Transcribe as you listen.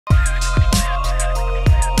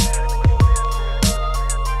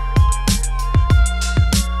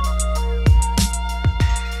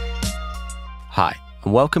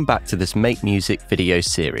and welcome back to this Make Music video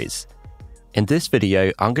series. In this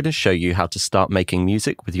video, I'm going to show you how to start making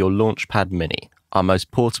music with your Launchpad Mini, our most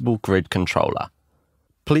portable grid controller.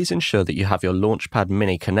 Please ensure that you have your Launchpad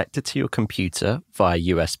Mini connected to your computer via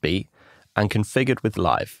USB and configured with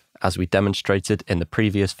Live, as we demonstrated in the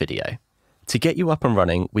previous video. To get you up and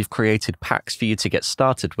running, we've created packs for you to get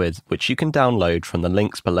started with, which you can download from the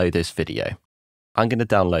links below this video. I'm going to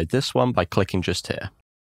download this one by clicking just here.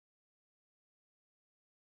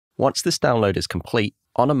 Once this download is complete,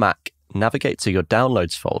 on a Mac, navigate to your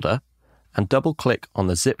Downloads folder and double-click on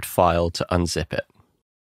the zipped file to unzip it.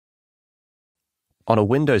 On a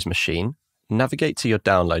Windows machine, navigate to your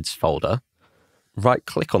Downloads folder,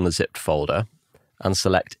 right-click on the zipped folder, and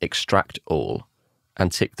select Extract All,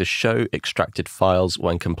 and tick the Show Extracted Files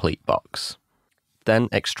When Complete box. Then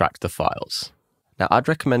extract the files. Now, I'd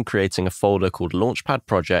recommend creating a folder called Launchpad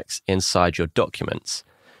Projects inside your documents.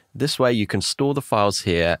 This way you can store the files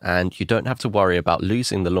here and you don't have to worry about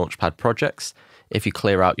losing the Launchpad projects if you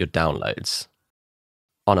clear out your downloads.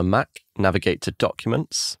 On a Mac, navigate to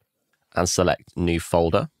Documents and select New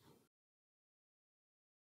Folder.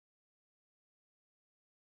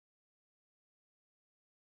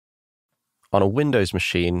 On a Windows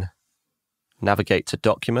machine, navigate to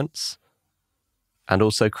Documents and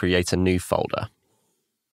also create a new folder.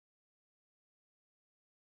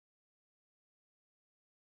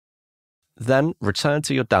 Then return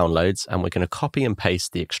to your downloads and we're going to copy and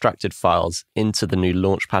paste the extracted files into the new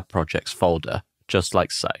Launchpad Projects folder, just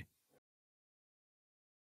like so.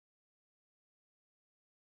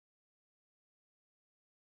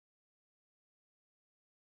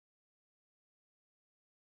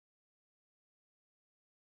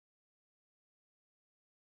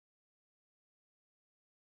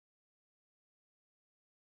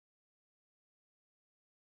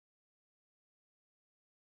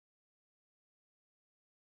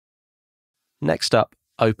 Next up,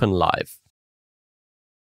 open Live.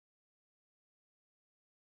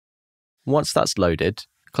 Once that's loaded,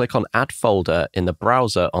 click on Add Folder in the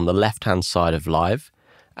browser on the left-hand side of Live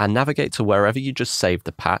and navigate to wherever you just saved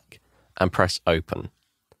the pack and press Open.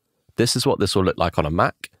 This is what this will look like on a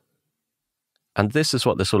Mac, and this is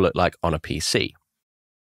what this will look like on a PC.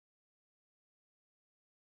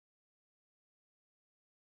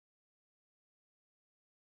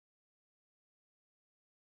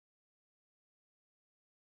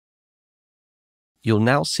 You'll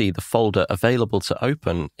now see the folder available to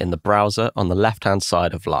open in the browser on the left-hand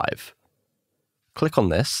side of Live. Click on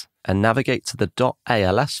this and navigate to the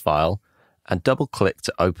 .als file and double-click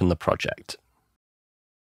to open the project.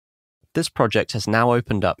 This project has now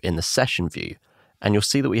opened up in the session view, and you'll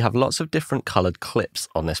see that we have lots of different colored clips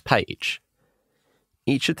on this page.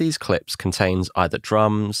 Each of these clips contains either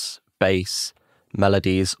drums, bass,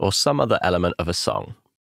 melodies, or some other element of a song.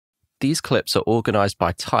 These clips are organized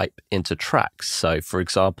by type into tracks. So, for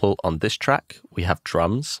example, on this track, we have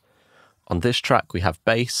drums. On this track, we have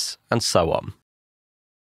bass, and so on.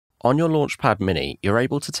 On your Launchpad Mini, you're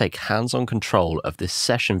able to take hands-on control of this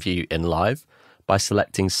session view in Live by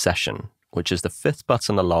selecting Session, which is the fifth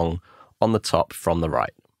button along on the top from the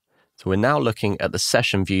right. So we're now looking at the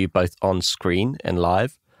session view both on screen in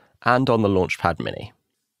Live and on the Launchpad Mini.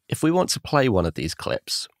 If we want to play one of these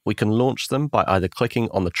clips, we can launch them by either clicking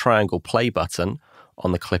on the triangle play button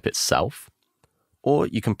on the clip itself, or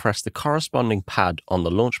you can press the corresponding pad on the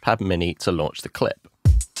Launchpad Mini to launch the clip.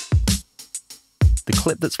 The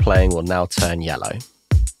clip that's playing will now turn yellow.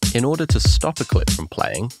 In order to stop a clip from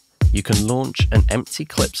playing, you can launch an empty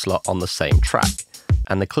clip slot on the same track,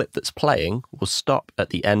 and the clip that's playing will stop at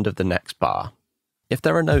the end of the next bar. If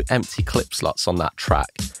there are no empty clip slots on that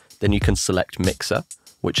track, then you can select Mixer,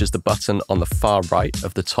 which is the button on the far right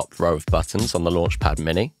of the top row of buttons on the Launchpad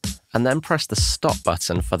Mini, and then press the stop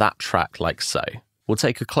button for that track like so. We'll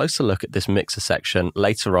take a closer look at this mixer section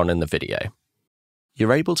later on in the video.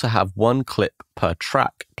 You're able to have one clip per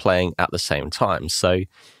track playing at the same time, so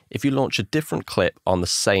if you launch a different clip on the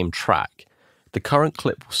same track, the current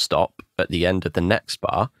clip will stop at the end of the next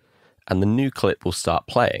bar, and the new clip will start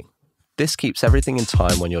playing. This keeps everything in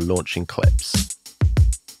time when you're launching clips.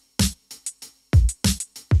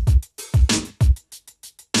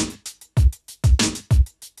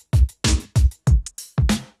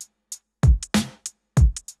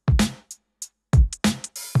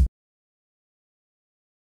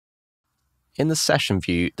 In the session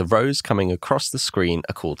view, the rows coming across the screen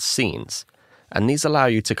are called scenes, and these allow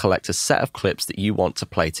you to collect a set of clips that you want to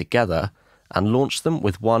play together and launch them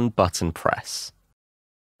with one button press.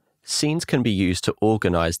 Scenes can be used to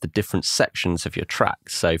organize the different sections of your track.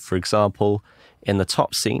 So, for example, in the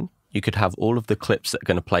top scene, you could have all of the clips that are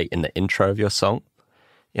going to play in the intro of your song.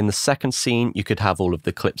 In the second scene, you could have all of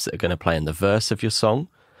the clips that are going to play in the verse of your song,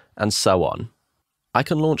 and so on. I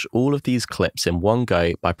can launch all of these clips in one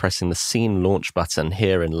go by pressing the Scene Launch button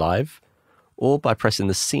here in Live, or by pressing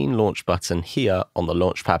the Scene Launch button here on the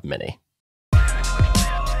Launchpad Mini.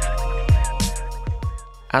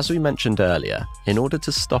 As we mentioned earlier, in order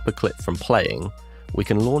to stop a clip from playing, we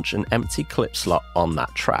can launch an empty clip slot on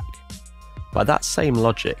that track. By that same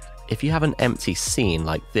logic, if you have an empty scene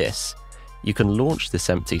like this, you can launch this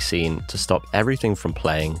empty scene to stop everything from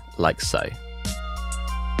playing like so.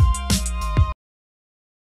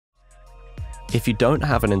 If you don't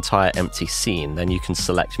have an entire empty scene, then you can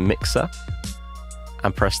select Mixer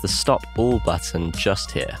and press the Stop All button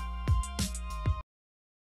just here.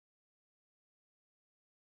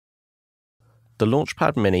 The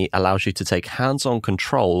Launchpad Mini allows you to take hands-on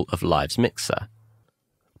control of Live's mixer.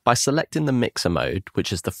 By selecting the mixer mode,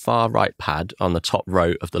 which is the far right pad on the top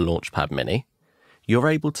row of the Launchpad Mini, you're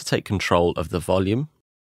able to take control of the volume,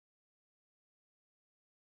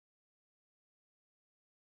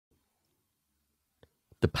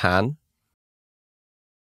 the pan,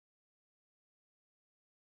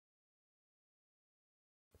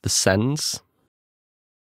 the sends,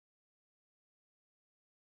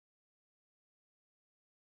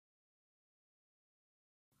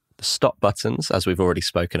 the stop buttons, as we've already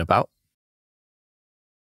spoken about,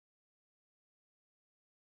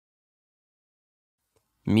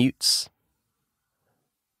 mutes,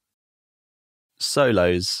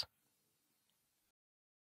 solos,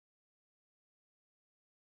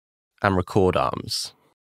 and record arms.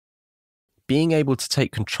 Being able to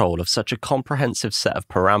take control of such a comprehensive set of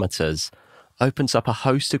parameters opens up a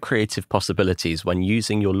host of creative possibilities when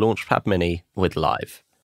using your Launchpad Mini with Live.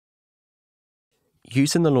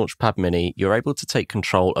 Using the Launchpad Mini, you're able to take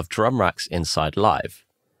control of drum racks inside Live.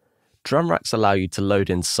 Drum racks allow you to load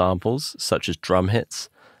in samples, such as drum hits,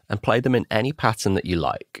 and play them in any pattern that you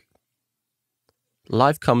like.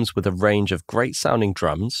 Live comes with a range of great sounding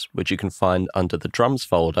drums, which you can find under the Drums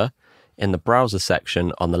folder in the Browser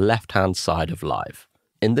section on the left-hand side of Live.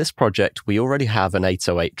 In this project, we already have an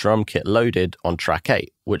 808 drum kit loaded on track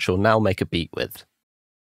 8, which we'll now make a beat with.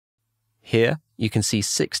 Here, you can see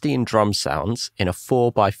 16 drum sounds in a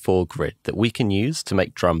 4x4 grid that we can use to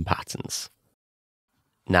make drum patterns.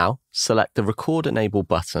 Now, select the Record Enable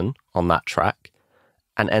button on that track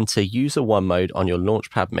and enter User 1 mode on your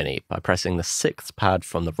Launchpad Mini by pressing the 6th pad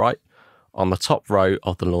from the right on the top row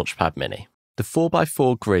of the Launchpad Mini. The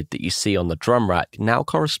 4x4 grid that you see on the drum rack now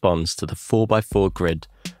corresponds to the 4x4 grid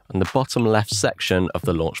on the bottom left section of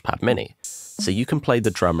the Launchpad Mini, so you can play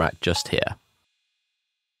the drum rack just here.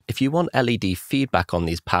 If you want LED feedback on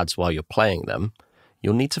these pads while you're playing them,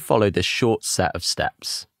 you'll need to follow this short set of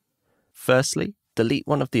steps. Firstly, delete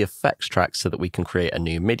one of the effects tracks so that we can create a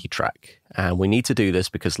new MIDI track, and we need to do this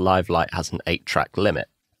because Live Lite has an 8-track limit.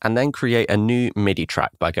 And then create a new MIDI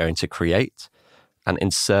track by going to Create and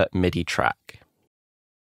Insert MIDI Track.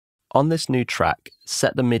 On this new track,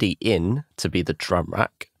 set the MIDI in to be the drum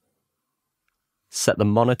rack, set the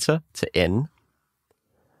monitor to in,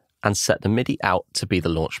 and set the MIDI out to be the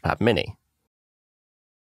Launchpad Mini.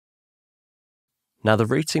 Now the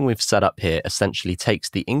routing we've set up here essentially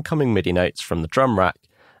takes the incoming MIDI notes from the drum rack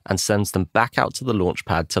and sends them back out to the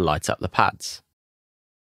Launchpad to light up the pads.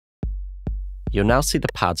 You'll now see the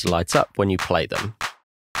pads light up when you play them.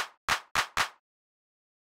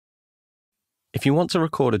 If you want to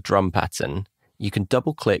record a drum pattern, you can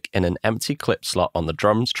double-click in an empty clip slot on the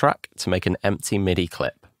drums track to make an empty MIDI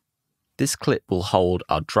clip. This clip will hold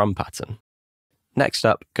our drum pattern. Next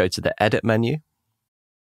up, go to the Edit menu,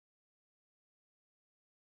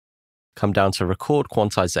 come down to Record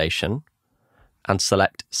Quantization, and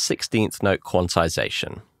select 16th note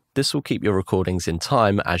quantization. This will keep your recordings in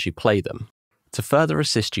time as you play them. To further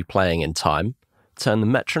assist you playing in time, turn the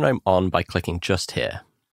metronome on by clicking just here.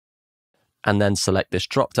 And then select this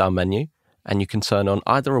drop-down menu, and you can turn on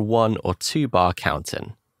either a 1 or 2 bar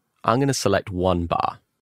count-in. I'm going to select 1 bar.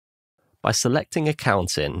 By selecting a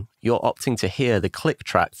count-in, you're opting to hear the click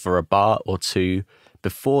track for a bar or 2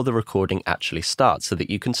 before the recording actually starts so that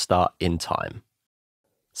you can start in time.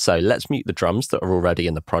 So let's mute the drums that are already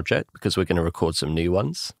in the project because we're going to record some new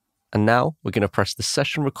ones. And now we're going to press the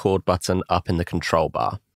Session Record button up in the control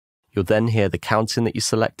bar. You'll then hear the count-in that you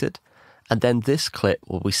selected, and then this clip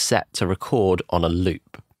will be set to record on a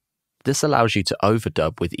loop. This allows you to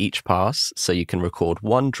overdub with each pass so you can record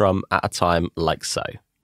one drum at a time like so.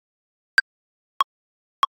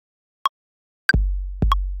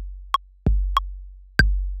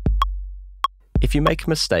 If you make a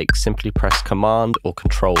mistake, simply press Command or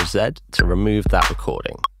Control Z to remove that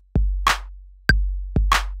recording.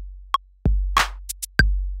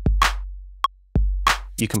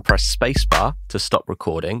 you can press spacebar to stop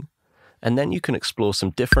recording, and then you can explore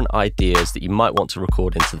some different ideas that you might want to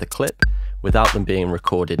record into the clip without them being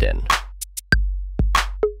recorded in.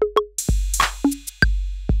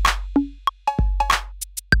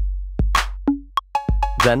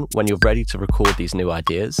 Then, when you're ready to record these new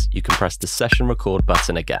ideas, you can press the Session Record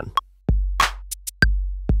button again.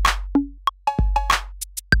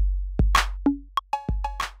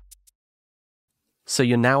 So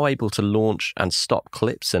you're now able to launch and stop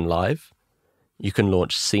clips in Live. You can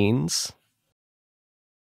launch scenes,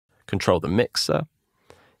 control the mixer,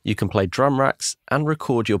 you can play drum racks and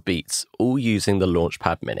record your beats, all using the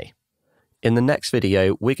Launchpad Mini. In the next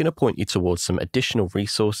video, we're going to point you towards some additional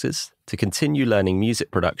resources to continue learning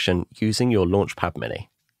music production using your Launchpad Mini.